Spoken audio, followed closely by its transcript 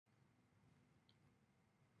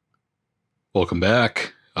Welcome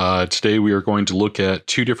back. Today we are going to look at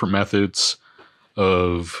two different methods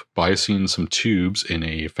of biasing some tubes in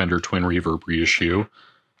a Fender Twin Reverb Reissue.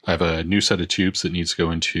 I have a new set of tubes that needs to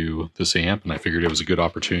go into this amp, and I figured it was a good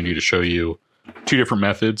opportunity to show you two different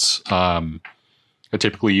methods. I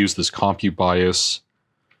typically use this Compu Bias,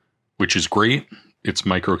 which is great. It's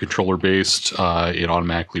microcontroller based. It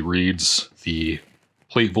automatically reads the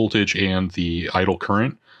plate voltage and the idle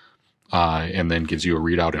current, and then gives you a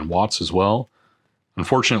readout in watts as well.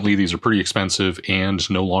 Unfortunately, these are pretty expensive and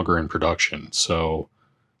no longer in production, so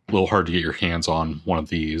a little hard to get your hands on one of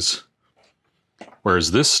these.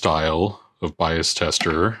 Whereas this style of bias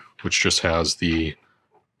tester, which just has the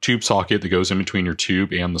tube socket that goes in between your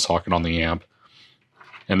tube and the socket on the amp,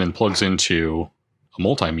 and then plugs into a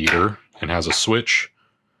multimeter and has a switch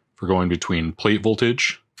for going between plate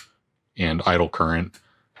voltage and idle current,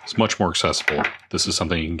 is much more accessible. This is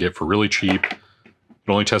something you can get for really cheap.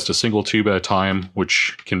 You only test a single tube at a time,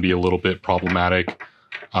 which can be a little bit problematic,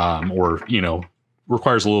 or,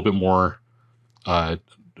 requires a little bit more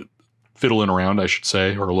fiddling around, I should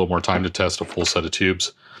say, or a little more time to test a full set of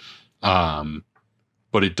tubes.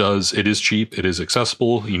 But it is cheap, it is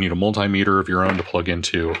accessible. You need a multimeter of your own to plug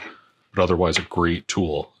into, but otherwise a great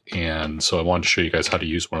tool. And so I wanted to show you guys how to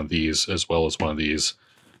use one of these as well as one of these,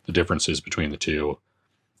 the differences between the two,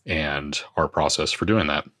 and our process for doing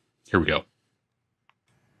that. Here we go.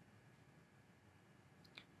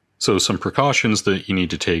 So some precautions that you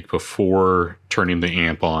need to take before turning the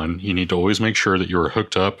amp on. You need to always make sure that you're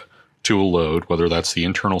hooked up to a load, whether that's the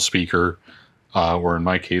internal speaker, or in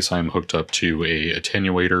my case, I'm hooked up to a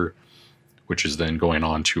attenuator, which is then going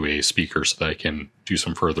on to a speaker so that I can do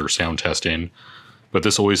some further sound testing. But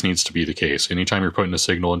this always needs to be the case. Anytime you're putting a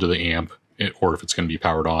signal into the amp, or if it's going to be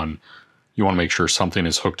powered on, you want to make sure something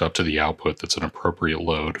is hooked up to the output that's an appropriate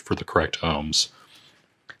load for the correct ohms.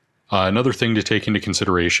 Another thing to take into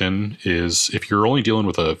consideration is if you're only dealing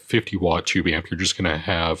with a 50 watt tube amp, you're just going to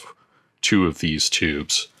have two of these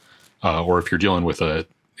tubes. Or if you're dealing with an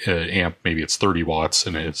amp, maybe it's 30 watts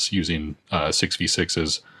and it's using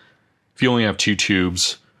 6v6s. If you only have two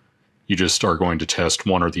tubes, you just are going to test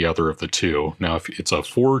one or the other of the two. Now, if it's a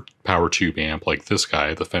 4 power tube amp like this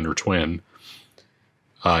guy, the Fender Twin,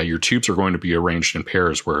 your tubes are going to be arranged in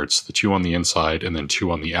pairs where it's the two on the inside and then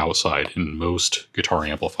two on the outside in most guitar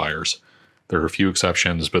amplifiers. There are a few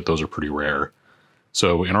exceptions, but those are pretty rare.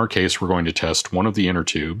 So in our case, we're going to test one of the inner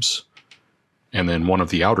tubes and then one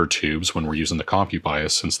of the outer tubes when we're using the Compu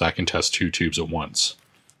Bias, since that can test two tubes at once.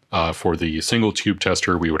 For the single tube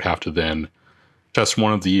tester, we would have to then test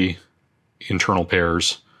one of the internal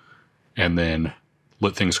pairs and then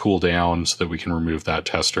let things cool down so that we can remove that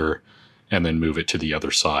tester and then move it to the other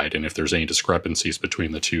side. And if there's any discrepancies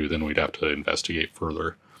between the two, then we'd have to investigate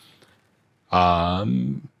further.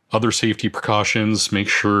 Other safety precautions, make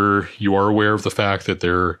sure you are aware of the fact that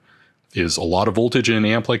there is a lot of voltage in an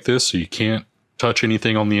amp like this, so you can't touch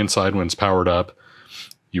anything on the inside when it's powered up.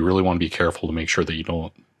 You really want to be careful to make sure that you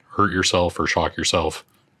don't hurt yourself or shock yourself.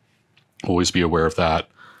 Always be aware of that.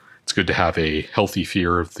 It's good to have a healthy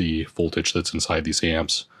fear of the voltage that's inside these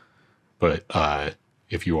amps, but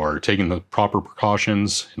if you are taking the proper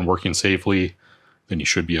precautions and working safely, then you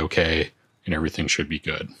should be okay and everything should be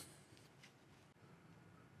good.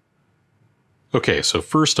 Okay, so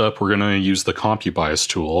first up, we're going to use the Compu Bias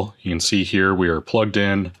tool. You can see here we are plugged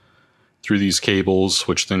in through these cables,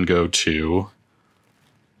 which then go to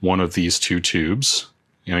one of these two tubes.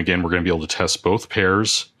 And again, we're going to be able to test both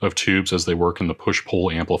pairs of tubes as they work in the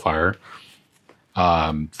push-pull amplifier.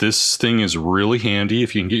 This thing is really handy.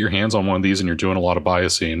 If you can get your hands on one of these and you're doing a lot of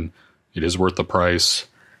biasing, it is worth the price,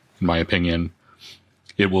 in my opinion.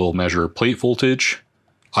 It will measure plate voltage,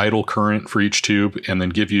 idle current for each tube, and then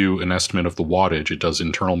give you an estimate of the wattage. It does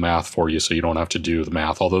internal math for you, so you don't have to do the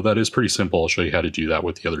math, although that is pretty simple. I'll show you how to do that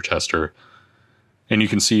with the other tester. And you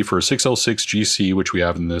can see for a 6L6 GC, which we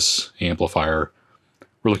have in this amplifier,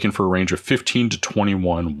 we're looking for a range of 15 to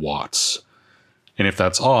 21 watts. And if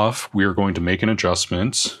that's off, we are going to make an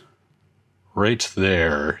adjustment right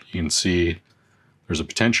there. You can see there's a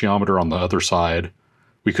potentiometer on the other side.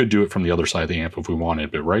 We could do it from the other side of the amp if we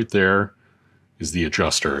wanted, but right there is the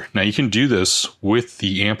adjuster. Now you can do this with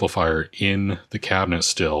the amplifier in the cabinet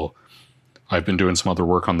still. I've been doing some other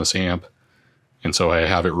work on this amp, and so I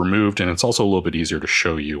have it removed, and it's also a little bit easier to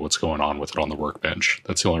show you what's going on with it on the workbench.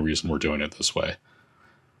 That's the only reason we're doing it this way.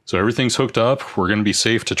 So everything's hooked up. We're going to be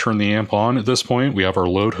safe to turn the amp on at this point. We have our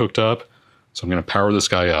load hooked up. So I'm going to power this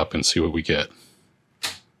guy up and see what we get.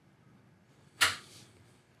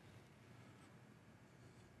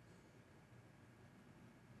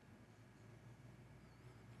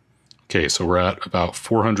 Okay, so we're at about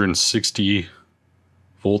 460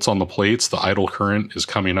 volts on the plates. The idle current is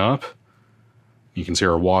coming up. You can see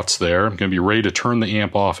our watts there. I'm going to be ready to turn the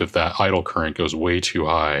amp off if that idle current goes way too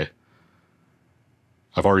high.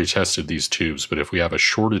 I've already tested these tubes, but if we have a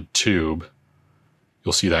shorted tube,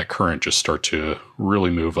 you'll see that current just start to really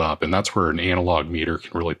move up, and that's where an analog meter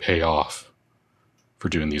can really pay off for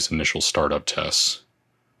doing these initial startup tests.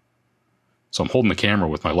 So I'm holding the camera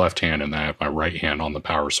with my left hand and I have my right hand on the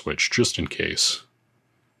power switch just in case.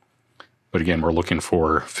 But again, we're looking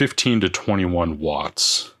for 15 to 21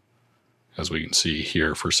 watts, as we can see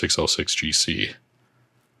here for 606GC.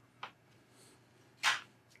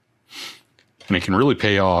 And it can really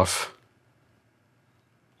pay off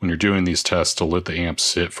when you're doing these tests to let the amp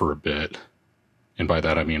sit for a bit. And by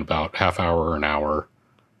that I mean about half hour or an hour.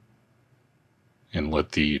 And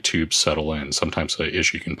let the tube settle in. Sometimes the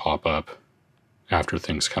issue can pop up after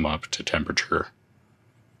things come up to temperature.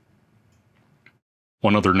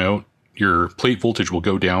 One other note, your plate voltage will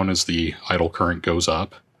go down as the idle current goes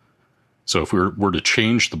up. So if we were to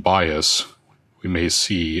change the bias, we may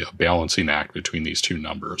see a balancing act between these two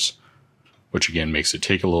numbers, which again makes it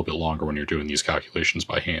take a little bit longer when you're doing these calculations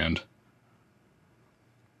by hand.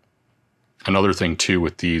 Another thing too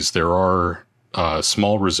with these, there are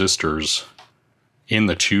small resistors in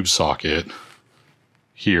the tube socket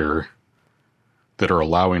here that are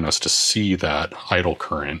allowing us to see that idle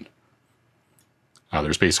current.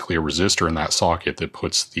 There's basically a resistor in that socket that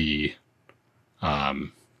puts the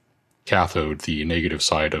cathode, the negative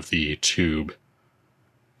side of the tube,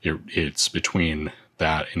 it's between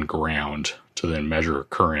that and ground to then measure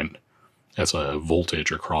current as a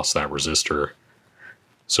voltage across that resistor.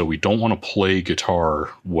 So we don't want to play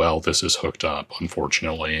guitar while this is hooked up,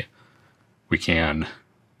 unfortunately. We can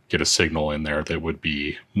get a signal in there that would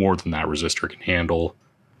be more than that resistor can handle,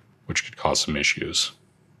 which could cause some issues.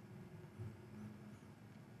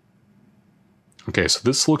 Okay, so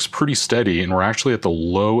this looks pretty steady, and we're actually at the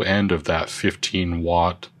low end of that 15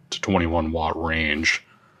 watt to 21 watt range.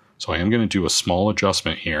 So I am going to do a small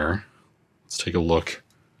adjustment here. Let's take a look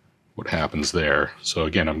what happens there. So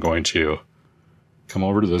again, I'm going to come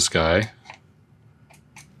over to this guy,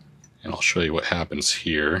 and I'll show you what happens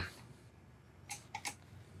here.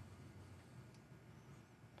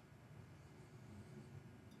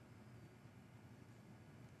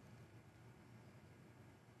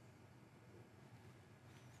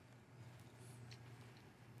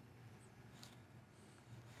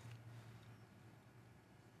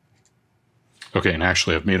 Okay, and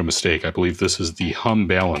actually I've made a mistake. I believe this is the hum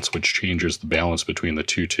balance, which changes the balance between the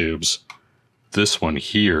two tubes. This one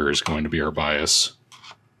here is going to be our bias.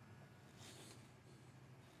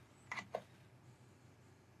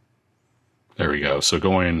 There we go. So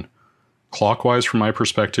going clockwise from my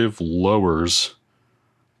perspective lowers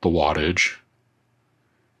the wattage.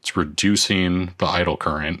 It's reducing the idle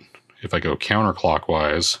current. If I go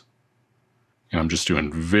counterclockwise, and I'm just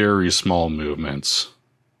doing very small movements,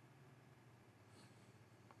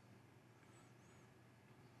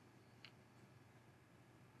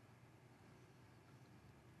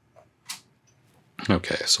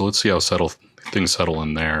 okay, so let's see how things settle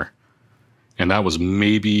in there. And that was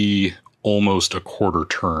maybe almost a quarter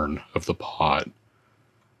turn of the pot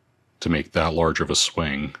to make that large of a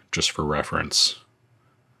swing, just for reference.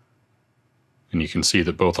 And you can see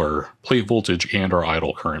that both our plate voltage and our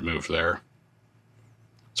idle current moved there.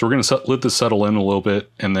 So we're going to let this settle in a little bit,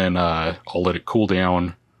 and then I'll let it cool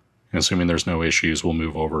down. And assuming there's no issues, we'll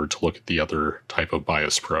move over to look at the other type of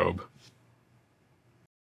bias probe.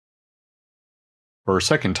 For our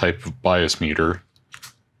second type of bias meter,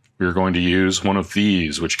 we're going to use one of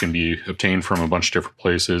these, which can be obtained from a bunch of different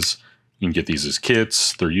places. You can get these as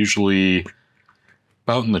kits. They're usually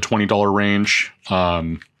about in the $20 range.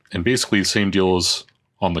 And basically the same deal as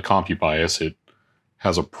on the Compu Bias. It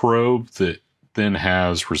has a probe that then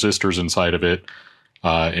has resistors inside of it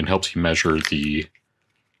and helps you measure the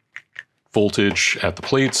voltage at the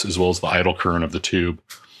plates as well as the idle current of the tube.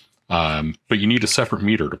 But you need a separate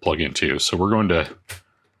meter to plug into. So we're going to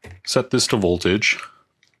set this to voltage.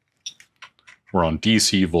 We're on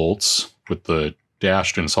DC volts with the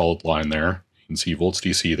dashed and solid line there. You can see volts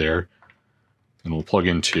DC there. And we'll plug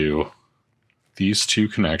into these two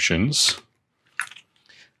connections.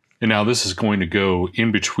 And now this is going to go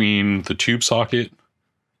in between the tube socket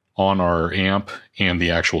on our amp and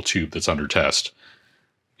the actual tube that's under test.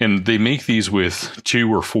 And they make these with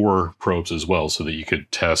 2 or 4 probes as well, so that you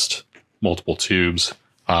could test multiple tubes.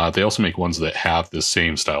 They also make ones that have the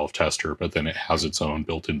same style of tester, but then it has its own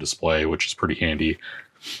built-in display, which is pretty handy.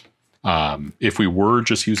 If we were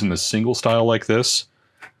just using a single style like this,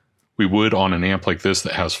 we would on an amp like this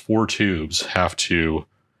that has 4 tubes have to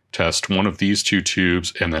test one of these 2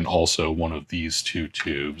 tubes and then also one of these 2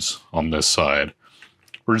 tubes on this side.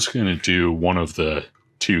 We're just going to do one of the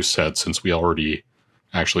 2 sets since we already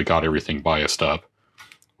actually got everything biased up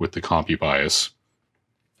with the Compu Bias.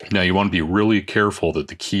 Now you want to be really careful that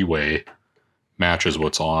the keyway matches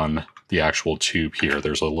what's on the actual tube here.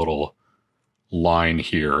 There's a little line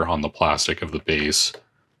here on the plastic of the base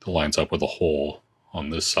that lines up with a hole on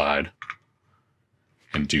this side.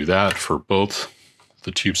 And do that for both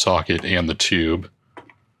the tube socket and the tube.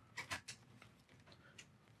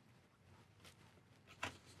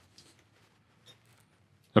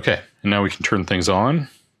 Okay, and now we can turn things on.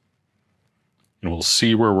 And we'll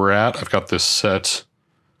see where we're at. I've got this set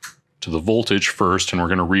to the voltage first, and we're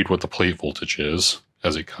going to read what the plate voltage is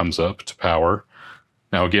as it comes up to power.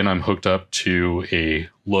 Now again, I'm hooked up to a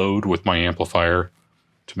load with my amplifier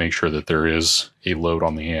to make sure that there is a load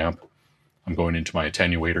on the amp. I'm going into my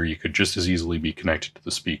attenuator. You could just as easily be connected to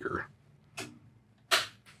the speaker.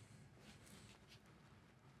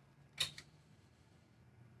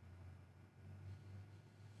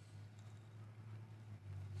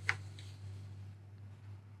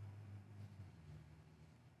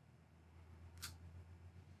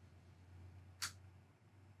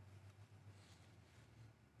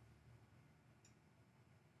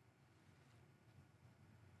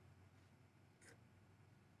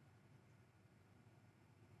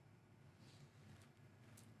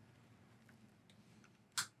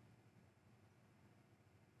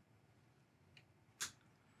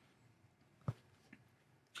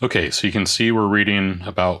 Okay, so you can see we're reading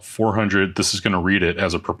about 400. This is going to read it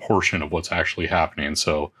as a proportion of what's actually happening.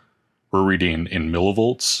 So we're reading in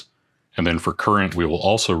millivolts, and then for current, we will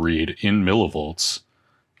also read in millivolts.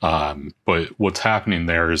 But what's happening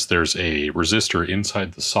there is there's a resistor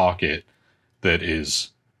inside the socket that is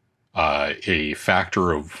a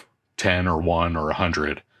factor of 10 or 1 or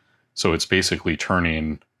 100. So it's basically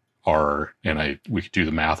turning our, and we could do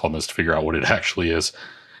the math on this to figure out what it actually is,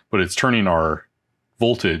 but it's turning our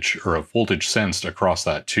voltage, or a voltage sensed across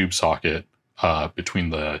that tube socket between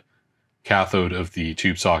the cathode of the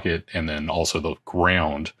tube socket and then also the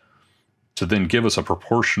ground, to then give us a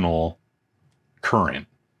proportional current.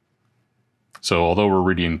 So although we're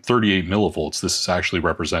reading 38 millivolts, this is actually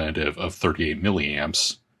representative of 38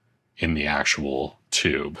 milliamps in the actual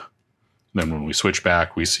tube. And then when we switch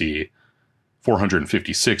back, we see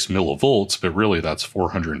 456 millivolts, but really that's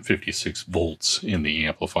 456 volts in the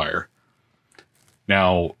amplifier.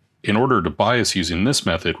 Now, in order to bias using this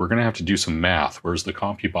method, we're going to have to do some math, whereas the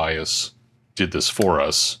Compu Bias did this for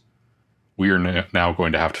us. We are now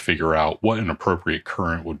going to have to figure out what an appropriate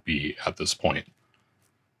current would be at this point.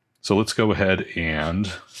 So let's go ahead and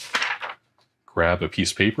grab a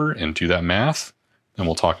piece of paper and do that math, and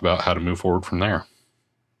we'll talk about how to move forward from there.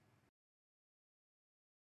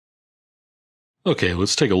 Okay,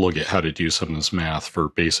 let's take a look at how to do some of this math for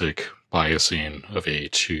basic biasing of a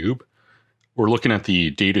tube. We're looking at the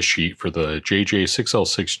data sheet for the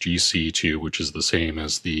JJ6L6GC2, which is the same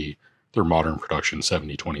as their modern production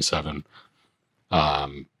 7027.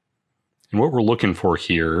 And what we're looking for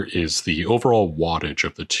here is the overall wattage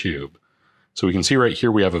of the tube. So we can see right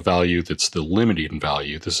here we have a value that's the limiting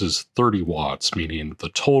value. This is 30 watts, meaning the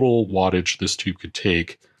total wattage this tube could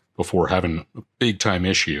take before having a big time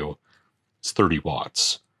issue is 30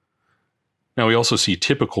 watts. Now we also see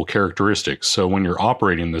typical characteristics. So when you're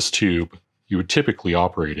operating this tube, you would typically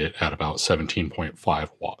operate it at about 17.5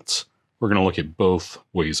 watts. We're going to look at both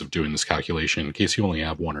ways of doing this calculation in case you only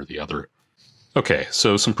have one or the other. Okay,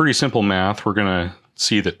 so some pretty simple math. We're going to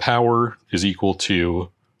see that power is equal to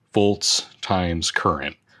volts times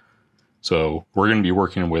current. So we're going to be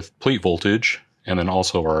working with plate voltage and then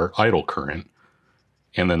also our idle current.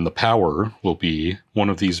 And then the power will be one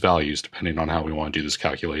of these values depending on how we want to do this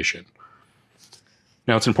calculation.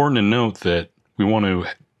 Now it's important to note that we want to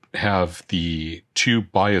have the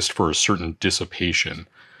tube biased for a certain dissipation.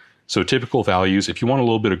 So typical values, if you want a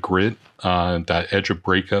little bit of grit, that edge of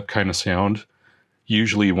breakup kind of sound,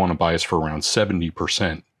 usually you want to bias for around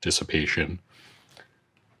 70% dissipation.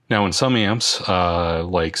 Now in some amps,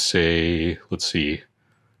 like say, let's see,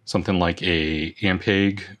 something like a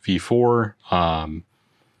Ampeg V4,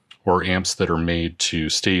 or amps that are made to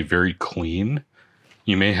stay very clean,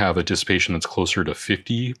 you may have a dissipation that's closer to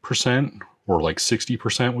 50%, or like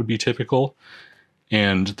 60% would be typical.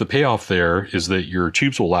 And the payoff there is that your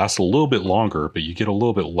tubes will last a little bit longer, but you get a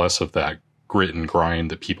little bit less of that grit and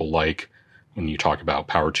grind that people like when you talk about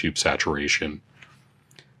power tube saturation.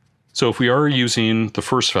 So if we are using the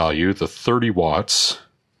first value, the 30 watts,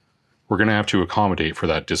 we're going to have to accommodate for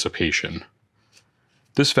that dissipation.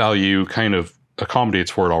 This value kind of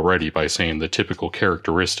accommodates for it already by saying the typical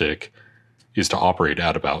characteristic is to operate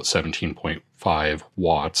at about 17.5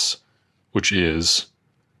 watts, which is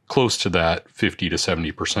close to that 50 to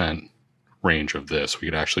 70% range of this. We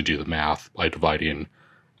could actually do the math by dividing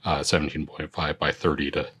 17.5 by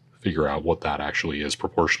 30 to figure out what that actually is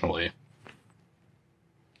proportionally.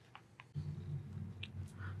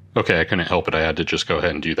 Okay, I couldn't help it. I had to just go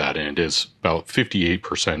ahead and do that, and it is about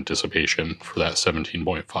 58% dissipation for that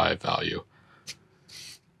 17.5 value.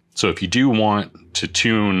 So if you do want to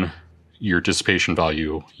tune your dissipation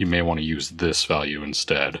value, you may want to use this value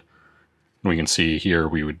instead. And we can see here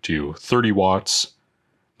we would do 30 watts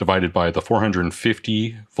divided by the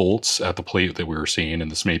 450 volts at the plate that we were seeing,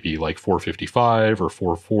 and this may be like 455 or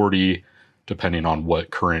 440, depending on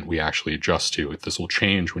what current we actually adjust to. This will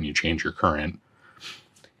change when you change your current.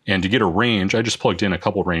 And to get a range, I just plugged in a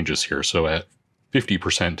couple ranges here. So at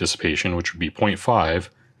 50% dissipation, which would be 0.5,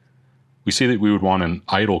 we see that we would want an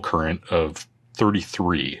idle current of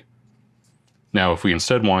 33. Now, if we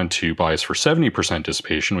instead wanted to bias for 70%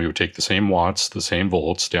 dissipation, we would take the same watts, the same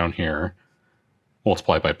volts down here,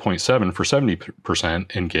 multiply by 0.7 for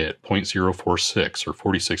 70% and get 0.046 or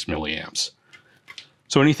 46 milliamps.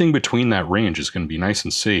 So anything between that range is going to be nice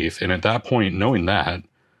and safe. And at that point, knowing that,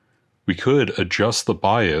 we could adjust the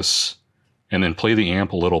bias and then play the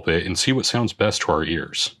amp a little bit and see what sounds best to our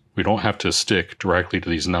ears. We don't have to stick directly to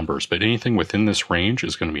these numbers, but anything within this range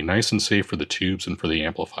is going to be nice and safe for the tubes and for the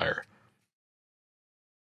amplifier.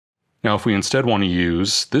 Now, if we instead want to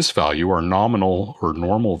use this value, our nominal or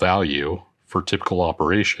normal value for typical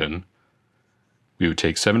operation, we would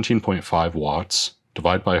take 17.5 watts,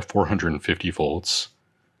 divide by 450 volts,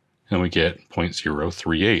 and we get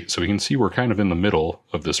 0.038. So we can see we're kind of in the middle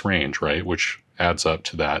of this range, right? Which adds up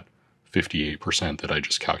to that 58% that I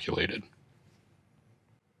just calculated.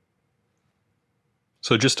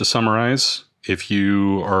 So just to summarize, if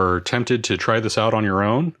you are tempted to try this out on your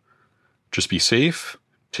own, just be safe.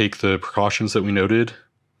 Take the precautions that we noted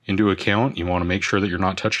into account. You want to make sure that you're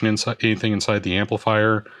not touching anything inside the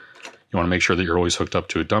amplifier. You want to make sure that you're always hooked up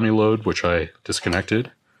to a dummy load, which I disconnected,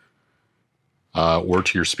 or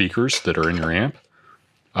to your speakers that are in your amp.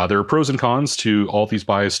 There are pros and cons to all these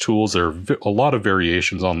bias tools. There are a lot of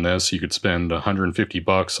variations on this. You could spend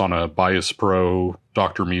 $150 on a Bias Pro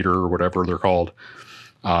Dr. Meter or whatever they're called,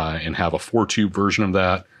 and have a 4-tube version of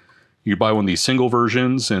that. You could buy one of these single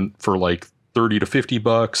versions and for like $30 to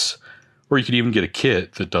 $50, or you could even get a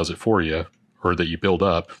kit that does it for you, or that you build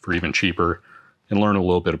up for even cheaper, and learn a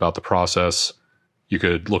little bit about the process. You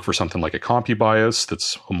could look for something like a Compu Bias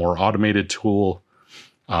that's a more automated tool,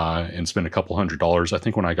 and spend a couple $100. I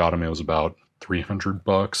think when I got them, it was about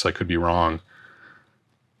 $300. I could be wrong.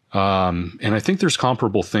 And I think there's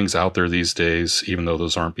comparable things out there these days, even though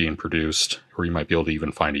those aren't being produced, or you might be able to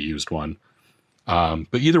even find a used one.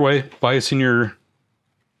 But either way, biasing your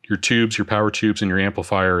tubes, your power tubes, and your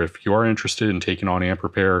amplifier, if you are interested in taking on amp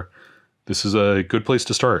repair, this is a good place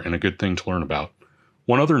to start and a good thing to learn about.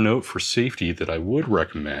 One other note for safety that I would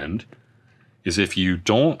recommend is if you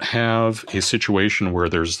don't have a situation where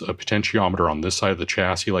there's a potentiometer on this side of the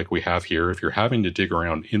chassis like we have here, if you're having to dig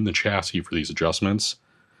around in the chassis for these adjustments,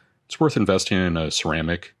 it's worth investing in a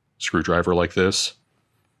ceramic screwdriver like this.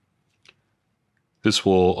 This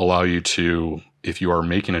will allow you to, if you are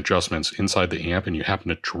making adjustments inside the amp and you happen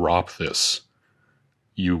to drop this,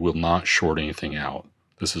 you will not short anything out.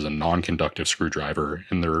 This is a non-conductive screwdriver,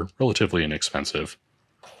 and they're relatively inexpensive.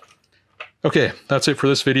 Okay, that's it for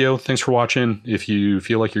this video. Thanks for watching. If you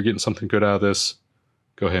feel like you're getting something good out of this,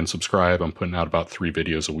 go ahead and subscribe. I'm putting out about 3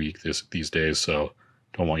 videos a week these days, so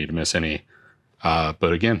don't want you to miss any.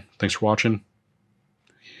 But again, thanks for watching,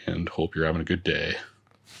 and hope you're having a good day.